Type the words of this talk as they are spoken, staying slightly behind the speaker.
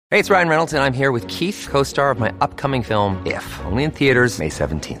Hey, it's Ryan Reynolds, and I'm here with Keith, co-star of my upcoming film, If, only in theaters May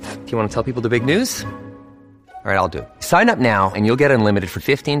 17th. Do you want to tell people the big news? All right, I'll do it. Sign up now and you'll get unlimited for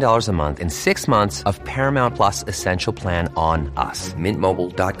 $15 a month and 6 months of Paramount Plus Essential Plan on us.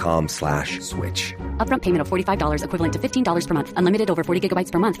 MintMobile.com/switch. Upfront payment of $45 equivalent to $15 per month. Unlimited over 40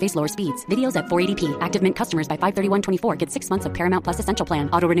 gigabytes per month. Face lower speeds. Videos at 480p. Active Mint customers by 531.24 get 6 months of Paramount Plus Essential Plan.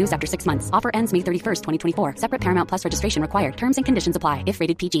 Auto renews after 6 months. Offer ends May 31st, 2024. Separate Paramount Plus registration required. Terms and conditions apply if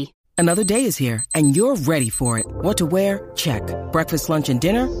rated PG. Another day is here, and you're ready for it. What to wear? Check. Breakfast, lunch, and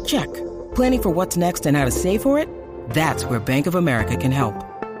dinner? Check. Planning for what's next and how to save for it? That's where Bank of America can help.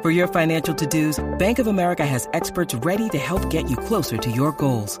 For your financial to-dos, Bank of America has experts ready to help get you closer to your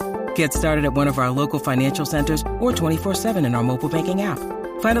goals. Get started at one of our local financial centers or 24/7 in our mobile banking app.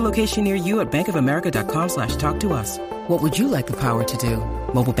 Find a location near you at bankofamerica.com/talktous. What would you like the power to do?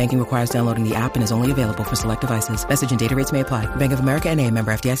 Mobile banking requires downloading the app and is only available for select devices. Message and data rates may apply. Bank of America N.A.,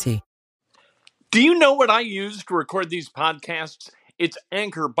 member FDIC. Do you know what I use to record these podcasts? It's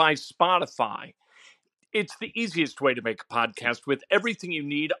Anchor by Spotify. It's the easiest way to make a podcast with everything you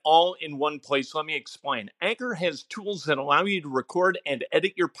need all in one place. Let me explain. Anchor has tools that allow you to record and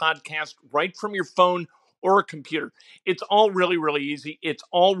edit your podcast right from your phone or a computer. It's all really, really easy. It's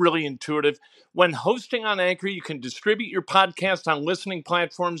all really intuitive. When hosting on Anchor, you can distribute your podcast on listening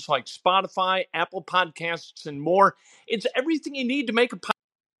platforms like Spotify, Apple Podcasts, and more. It's everything you need to make a podcast.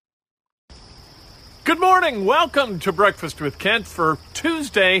 Good morning. Welcome to Breakfast with Kent for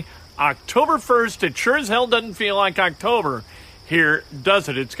Tuesday, October 1st. It sure as hell doesn't feel like October here, does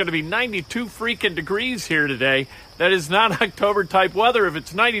it? It's going to be 92 freaking degrees here today. That is not October-type weather. If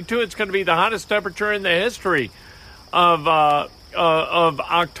it's 92, it's going to be the hottest temperature in the history of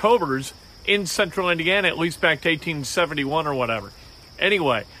Octobers in central Indiana, at least back to 1871 or whatever.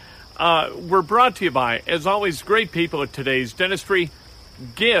 Anyway, we're brought to you by, as always, great people at Today's Dentistry.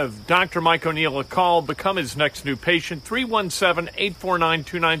 Give Dr. Mike O'Neill a call. Become his next new patient.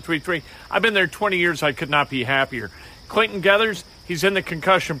 317-849-2933. I've been there 20 years. I could not be happier. Clayton Geathers, he's in the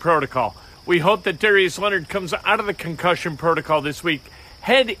concussion protocol. We hope that Darius Leonard comes out of the concussion protocol this week.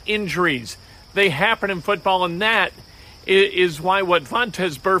 Head injuries, they happen in football, and that is why what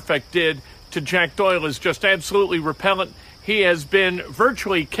Vontaze Burfict did to Jack Doyle is just absolutely repellent. He has been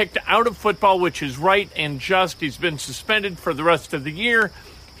virtually kicked out of football, which is right and just. He's been suspended for the rest of the year.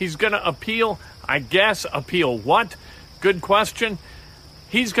 He's going to appeal, I guess. Appeal what? Good question.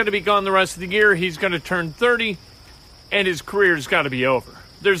 He's going to be gone the rest of the year. He's going to turn 30, and his career's got to be over.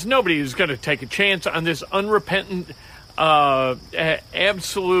 There's nobody who's going to take a chance on this unrepentant,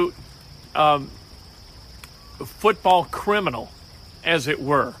 absolute football criminal, as it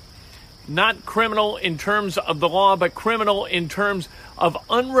were. Not criminal in terms of the law, but criminal in terms of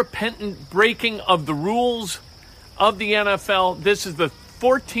unrepentant breaking of the rules of the NFL. This is the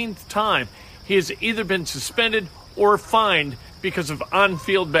 14th time he has either been suspended or fined because of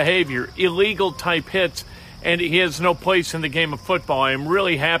on-field behavior, illegal type hits, and he has no place in the game of football. I am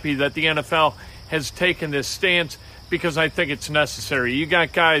really happy that the NFL has taken this stance because I think it's necessary. You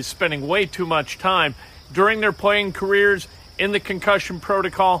got guys spending way too much time during their playing careers in the concussion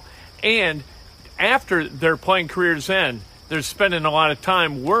protocol, and after their playing careers end, they're spending a lot of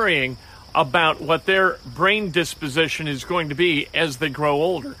time worrying about what their brain disposition is going to be as they grow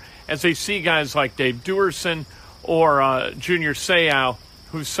older. As they see guys like Dave Duerson or Junior Seau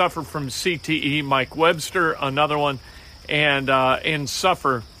who suffer from CTE, Mike Webster, another one, and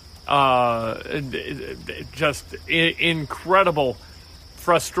suffer just incredible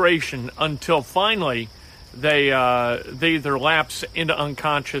frustration until finally they either lapse into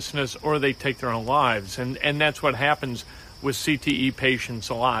unconsciousness or they take their own lives. And that's what happens with CTE patients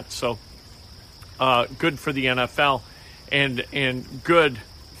a lot. So good for the NFL and good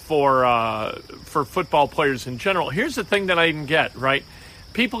for football players in general. Here's the thing that I didn't get, right?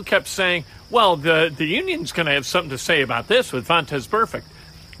 People kept saying, well, the union's going to have something to say about this with Vontaze Burfict.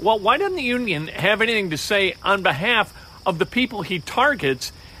 Well, why doesn't the union have anything to say on behalf of the people he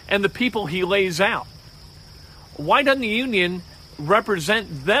targets and the people he lays out? Why doesn't the union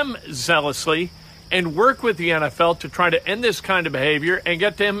represent them zealously and work with the NFL to try to end this kind of behavior and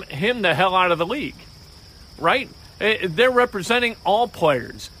get him the hell out of the league? Right? They're representing all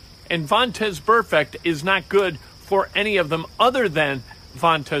players. And Vontaze Burfict is not good for any of them other than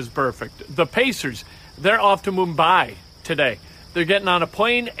Vontaze Burfict. The Pacers, they're off to Mumbai today. They're getting on a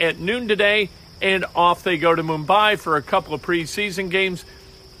plane at noon today, and off they go to Mumbai for a couple of preseason games.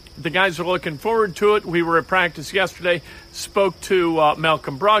 The guys are looking forward to it. We were at practice yesterday, spoke to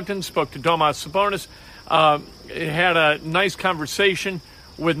Malcolm Brogdon, spoke to Domas Sabonis, had a nice conversation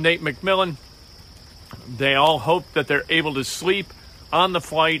with Nate McMillan. They all hope that they're able to sleep on the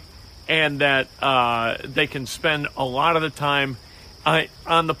flight, and that they can spend a lot of the time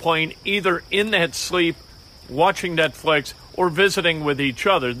on the plane, either in that sleep, watching Netflix, or visiting with each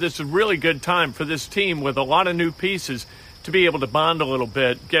other. This is a really good time for this team with a lot of new pieces to be able to bond a little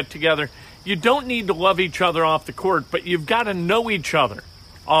bit, get together. You don't need to love each other off the court, but you've got to know each other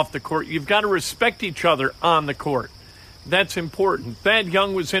off the court. You've got to respect each other on the court. That's important. Thad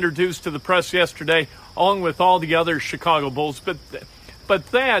Young was introduced to the press yesterday, along with all the other Chicago Bulls. But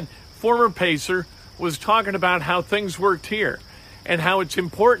Thad, former Pacer, was talking about how things worked here and how it's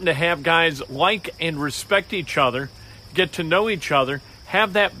important to have guys like and respect each other, get to know each other,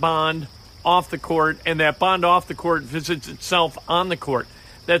 have that bond off the court, and that bond off the court visits itself on the court.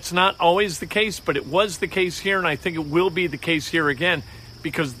 That's not always the case, but it was the case here, and I think it will be the case here again,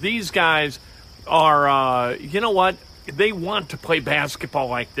 because these guys are, you know what? They want to play basketball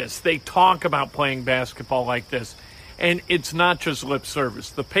like this. They talk about playing basketball like this, and it's not just lip service.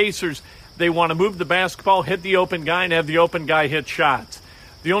 The Pacers, they want to move the basketball, hit the open guy, and have the open guy hit shots.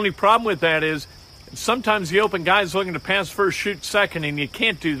 The only problem with that is sometimes the open guy is looking to pass first, shoot second, and you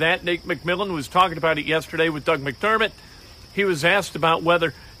can't do that. Nate McMillan was talking about it yesterday with Doug McDermott. He was asked about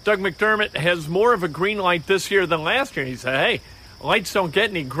whether Doug McDermott has more of a green light this year than last year. He said, hey, lights don't get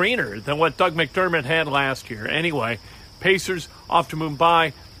any greener than what Doug McDermott had last year. Anyway, Pacers off to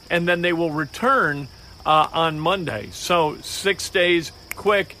Mumbai, and then they will return on Monday. So 6 days,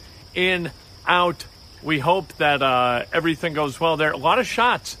 quick, in, out. We hope that everything goes well there. A lot of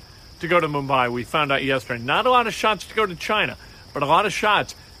shots to go to Mumbai, we found out yesterday. Not a lot of shots to go to China, but a lot of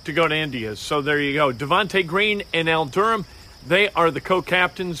shots to go to India. So there you go. Devontae Green and Al Durham, they are the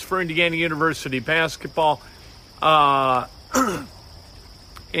co-captains for Indiana University basketball. And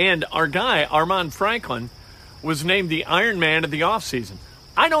our guy, Armaan Franklin, was named the Iron Man of the offseason.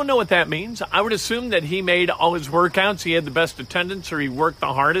 I don't know what that means. I would assume that he made all his workouts. He had the best attendance, or he worked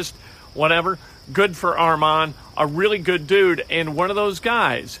the hardest, whatever. Good for Armaan, a really good dude. And one of those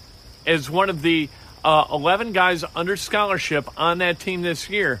guys is one of the 11 guys under scholarship on that team this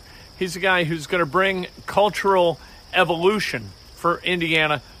year. He's a guy who's going to bring cultural evolution for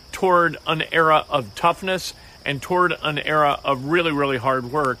Indiana toward an era of toughness and toward an era of really, really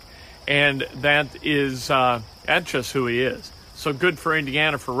hard work. And that is that's just who he is. So good for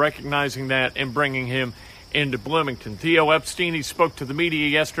Indiana for recognizing that and bringing him into Bloomington. Theo Epstein, he spoke to the media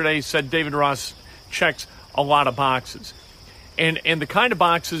yesterday. He said David Ross checks a lot of boxes. And the kind of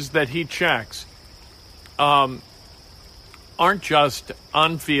boxes that he checks aren't just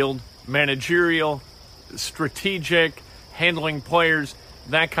on-field, managerial, strategic, handling players,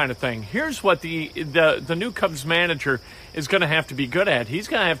 that kind of thing. Here's what the new Cubs manager is going to have to be good at. He's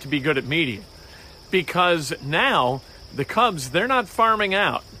going to have to be good at media, because now the Cubs, they're not farming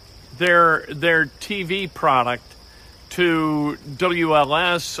out their TV product to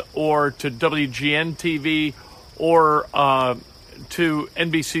WLS or to WGN TV or to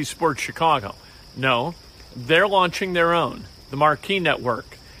NBC Sports Chicago. No, they're launching their own, the Marquee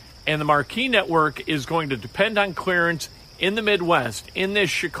Network. And the Marquee Network is going to depend on clearance in the Midwest, in this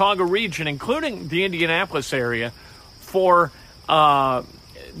Chicago region, including the Indianapolis area, for that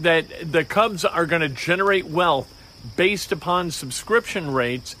the Cubs are going to generate wealth based upon subscription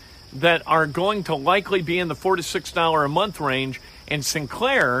rates that are going to likely be in the $4 to $6 a month range. And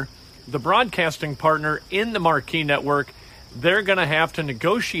Sinclair, the broadcasting partner in the Marquee Network, they're going to have to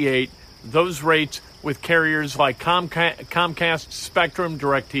negotiate those rates with carriers like Comcast, Spectrum,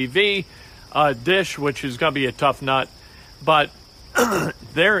 DirecTV, Dish, which is going to be a tough nut. But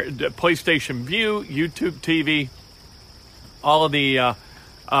they're PlayStation View, YouTube TV, all of the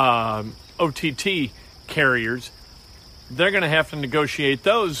OTT carriers, they're going to have to negotiate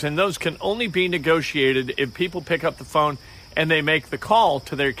those, and those can only be negotiated if people pick up the phone and they make the call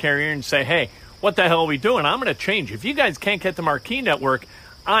to their carrier and say, hey, what the hell are we doing? I'm going to change. If you guys can't get the Marquee Network,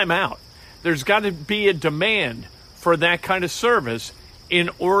 I'm out. There's got to be a demand for that kind of service in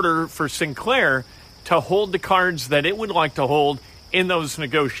order for Sinclair to hold the cards that it would like to hold in those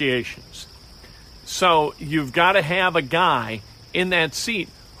negotiations. So you've got to have a guy in that seat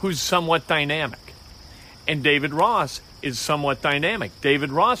who's somewhat dynamic. And David Ross is somewhat dynamic.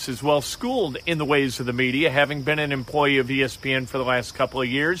 David Ross is well schooled in the ways of the media, having been an employee of ESPN for the last couple of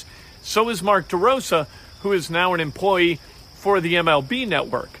years. So is Mark DeRosa, who is now an employee for the MLB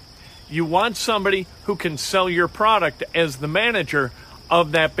Network. You want somebody who can sell your product as the manager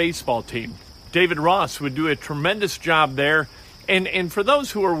of that baseball team. David Ross would do a tremendous job there. And for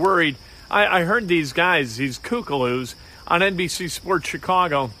those who are worried, I heard these guys, these kookaloos, on NBC Sports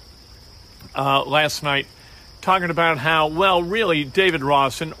Chicago last night talking about how, well, really, David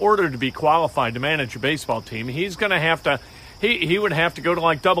Ross, in order to be qualified to manage a baseball team, he's going to have to He would have to go to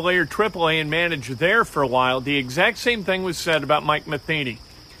like AA or AAA and manage there for a while. The exact same thing was said about Mike Matheny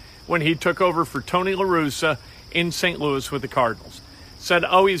when he took over for Tony La Russa in St. Louis with the Cardinals. Said,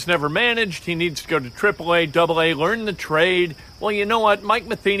 he's never managed. He needs to go to AAA, AA, learn the trade. Well, you know what? Mike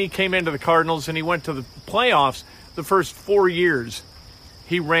Matheny came into the Cardinals and he went to the playoffs the first 4 years.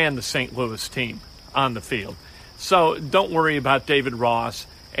 He ran the St. Louis team on the field. So don't worry about David Ross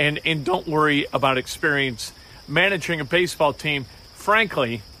and don't worry about experience managing a baseball team.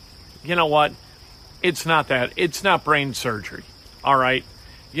 Frankly, you know what? It's not that. It's not brain surgery, all right?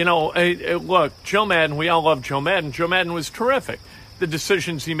 You know, look, Joe Maddon, we all love Joe Maddon. Joe Maddon was terrific. The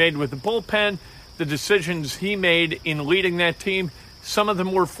decisions he made with the bullpen, the decisions he made in leading that team, some of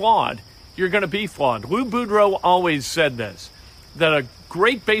them were flawed. You're going to be flawed. Lou Boudreau always said this, that a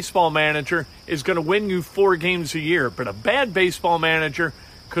great baseball manager is going to win you 4 games a year, but a bad baseball manager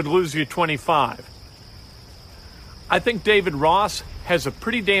could lose you 25. I think David Ross has a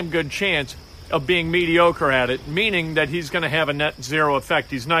pretty damn good chance of being mediocre at it, meaning that he's going to have a net zero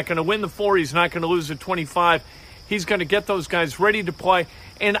effect. He's not going to win the 4. He's not going to lose the 25. He's going to get those guys ready to play.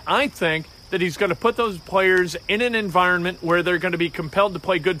 And I think that he's going to put those players in an environment where they're going to be compelled to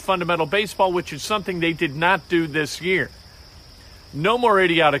play good fundamental baseball, which is something they did not do this year. No more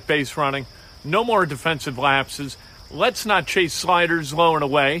idiotic base running. No more defensive lapses. Let's not chase sliders low and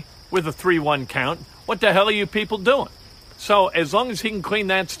away with a 3-1 count. What the hell are you people doing? So as long as he can clean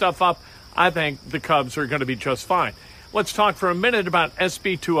that stuff up, I think the Cubs are going to be just fine. Let's talk for a minute about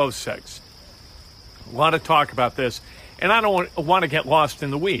SB 206. A lot of talk about this, and I don't want to get lost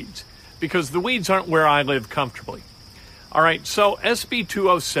in the weeds because the weeds aren't where I live comfortably. All right, so SB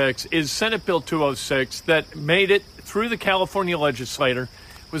 206 is Senate Bill 206 that made it through the California legislature,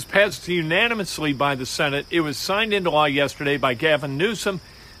 was passed unanimously by the Senate. It was signed into law yesterday by Gavin Newsom,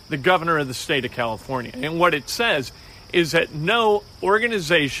 the governor of the state of California. And what it says is that no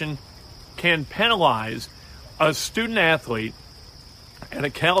organization can penalize a student athlete at a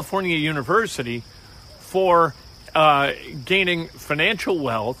California university for gaining financial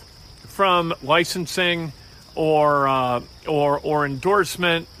wealth from licensing or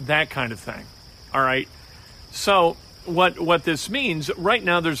endorsement, that kind of thing. All right. So what this means right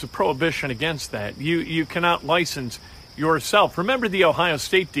now, there's a prohibition against that. You cannot license yourself. Remember the Ohio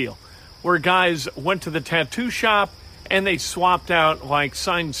State deal where guys went to the tattoo shop and they swapped out like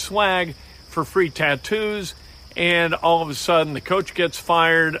signed swag for free tattoos, and all of a sudden the coach gets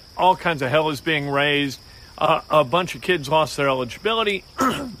fired, all kinds of hell is being raised, a bunch of kids lost their eligibility.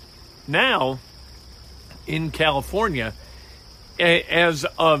 Now, in California, as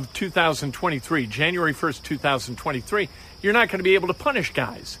of 2023, January 1st, 2023, you're not going to be able to punish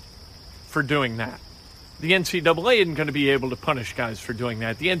guys for doing that. The NCAA isn't going to be able to punish guys for doing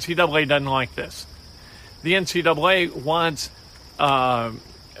that. The NCAA doesn't like this. The NCAA wants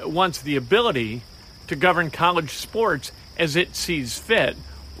the ability to govern college sports as it sees fit,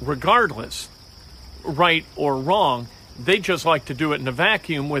 regardless, right or wrong. They just like to do it in a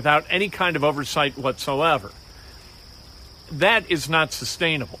vacuum without any kind of oversight whatsoever. That is not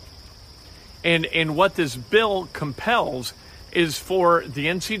sustainable. And what this bill compels is for the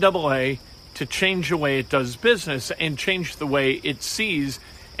NCAA to change the way it does business and change the way it sees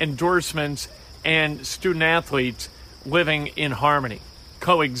endorsements and student athletes living in harmony,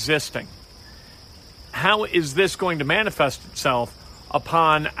 coexisting. How is this going to manifest itself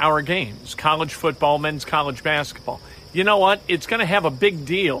upon our games? College football, men's college basketball. You know what? It's going to have a big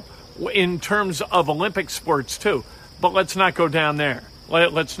deal in terms of Olympic sports too. But let's not go down there.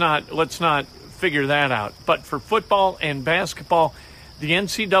 Let's not figure that out. But for football and basketball, the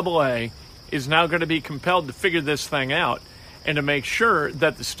NCAA is now going to be compelled to figure this thing out and to make sure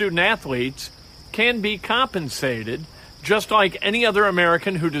that the student athletes can be compensated just like any other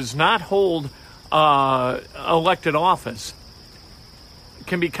American who does not hold elected office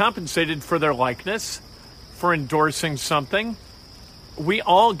can be compensated for their likeness, for endorsing something. We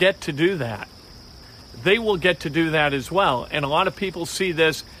all get to do that. They will get to do that as well. And a lot of people see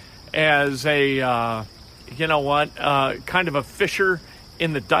this as a, kind of a fissure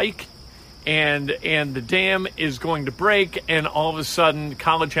in the dike, and the dam is going to break, and all of a sudden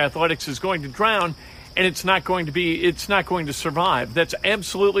college athletics is going to drown, and it's not going to survive. That's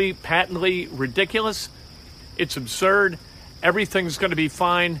absolutely patently ridiculous. It's absurd. Everything's going to be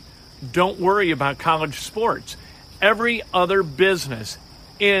fine. Don't worry about college sports. Every other business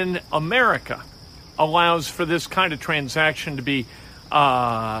in America allows for this kind of transaction to be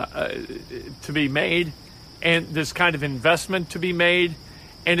made, and this kind of investment to be made,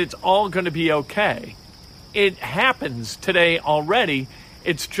 and it's all going to be okay. It happens today already.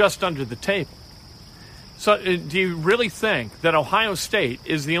 It's just under the table. So do you really think that Ohio State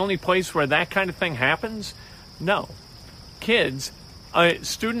is the only place where that kind of thing happens? No. Kids,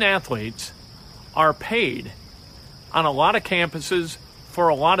 student athletes, are paid on a lot of campuses for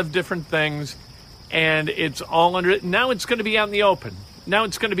a lot of different things, and it's all under it. Now it's going to be out in the open. Now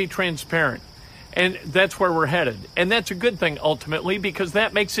it's going to be transparent. And that's where we're headed. And that's a good thing, ultimately, because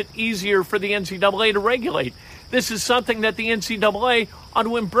that makes it easier for the NCAA to regulate. This is something that the NCAA ought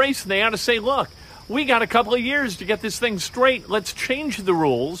to embrace, and they ought to say, look, we got a couple of years to get this thing straight. Let's change the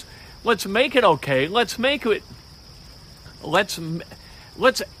rules. Let's make it okay. Let's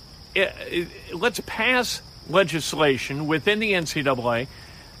pass legislation within the NCAA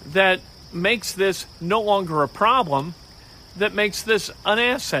that makes this no longer a problem, that makes this an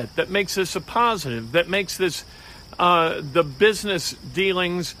asset, that makes this a positive, that makes this the business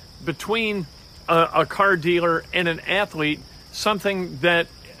dealings between a car dealer and an athlete something that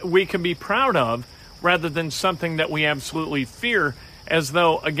we can be proud of rather than something that we absolutely fear as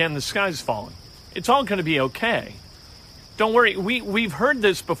though, again, the sky's falling. It's all going to be okay. Don't worry. We've heard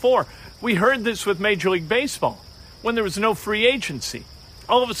this before. We heard this with Major League Baseball when there was no free agency.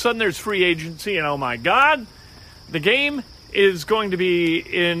 All of a sudden there's free agency, and oh my God, the game is going to be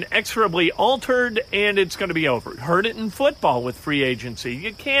inexorably altered, and it's going to be over. Heard it in football with free agency.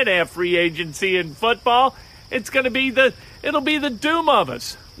 You can't have free agency in football. It'll be the doom of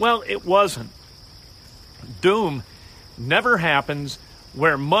us. Well, it wasn't. Doom never happens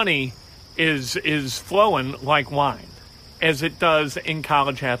where money is flowing like wine, as it does in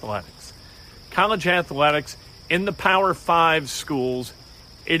college athletics. College athletics in the Power 5 schools,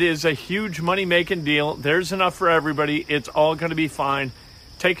 it is a huge money-making deal. There's enough for everybody. It's all going to be fine.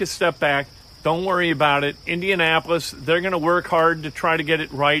 Take a step back. Don't worry about it. Indianapolis, they're going to work hard to try to get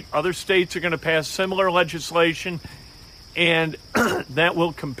it right. Other states are going to pass similar legislation, and that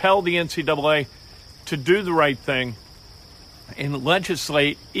will compel the NCAA to do the right thing and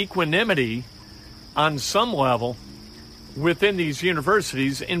legislate equanimity on some level within these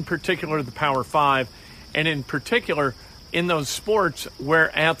universities, in particular the Power 5, and in particular in those sports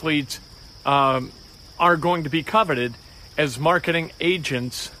where athletes are going to be coveted as marketing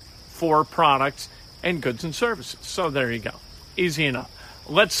agents for products and goods and services. So there you go. Easy enough.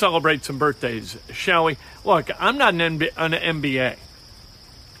 Let's celebrate some birthdays, shall we? Look, I'm not an MBA,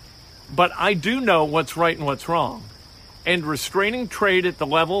 but I do know what's right and what's wrong. And restraining trade at the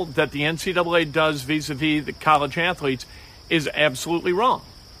level that the NCAA does vis-a-vis the college athletes is absolutely wrong.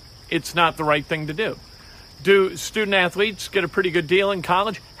 It's not the right thing to do. Do student athletes get a pretty good deal in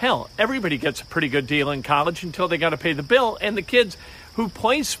college? Hell, everybody gets a pretty good deal in college until they got to pay the bill. And the kids who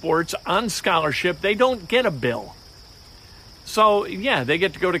play sports on scholarship, they don't get a bill. So, yeah, they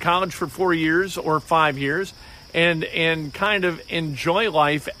get to go to college for 4 years or 5 years and kind of enjoy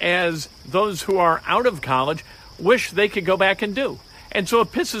life as those who are out of college wish they could go back and do. And so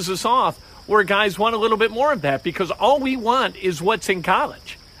it pisses us off where guys want a little bit more of that because all we want is what's in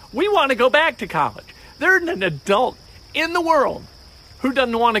college. We want to go back to college. There isn't an adult in the world who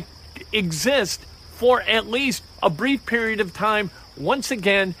doesn't want to exist for at least a brief period of time once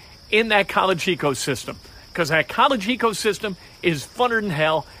again in that college ecosystem. Because that college ecosystem is funner than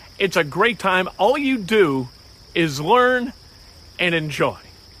hell. It's a great time. All you do is learn and enjoy.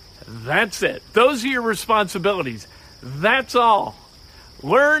 That's it. Those are your responsibilities. That's all.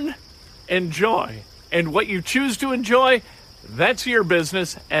 Learn, enjoy. And what you choose to enjoy, that's your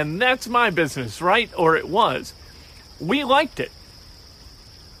business, and that's my business, right? Or it was. We liked it.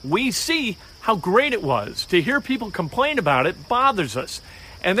 We see how great it was. To hear people complain about it bothers us.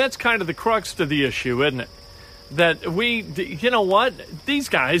 And that's kind of the crux to the issue, isn't it? That you know what? These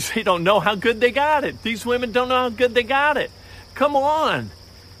guys, they don't know how good they got it. These women don't know how good they got it. Come on.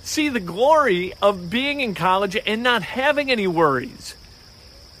 See the glory of being in college and not having any worries.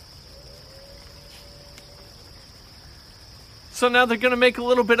 So now they're going to make a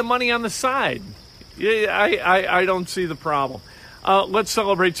little bit of money on the side. Yeah, I don't see the problem. Let's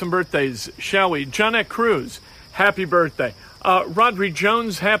celebrate some birthdays, shall we? Jonette Cruz, happy birthday. Rodri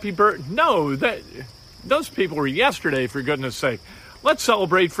Jones, happy birthday. No, those people were yesterday, for goodness sake. Let's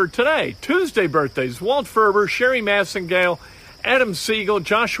celebrate for today. Tuesday birthdays, Walt Ferber, Sherry Massengale, Adam Siegel,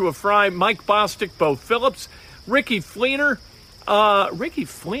 Joshua Fry, Mike Bostic, Bo Phillips, Ricky Fleener. Ricky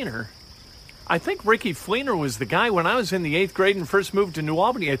Fleener? I think Ricky Fleener was the guy when I was in the 8th grade and first moved to New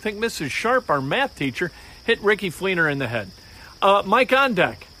Albany. I think Mrs. Sharp, our math teacher, hit Ricky Fleener in the head. Mike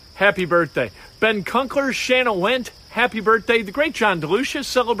Ondeck, happy birthday. Ben Kunkler, Shanna Wendt, happy birthday. The great John DeLucia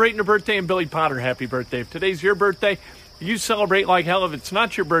celebrating a birthday, and Billy Potter, happy birthday. If today's your birthday, you celebrate like hell. If it's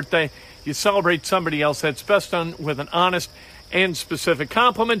not your birthday, you celebrate somebody else. That's best done with an honest and specific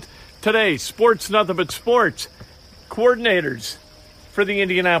compliment today, Sports Nothing But Sports, coordinators for the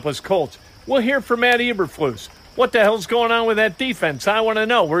Indianapolis Colts. We'll hear from Matt Eberflus. What the hell's going on with that defense? I want to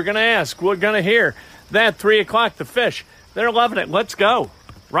know. We're going to ask. We're going to hear. That 3 o'clock, the Fish. They're loving it. Let's go.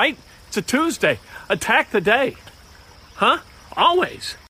 Right? It's a Tuesday. Attack the day. Huh? Always.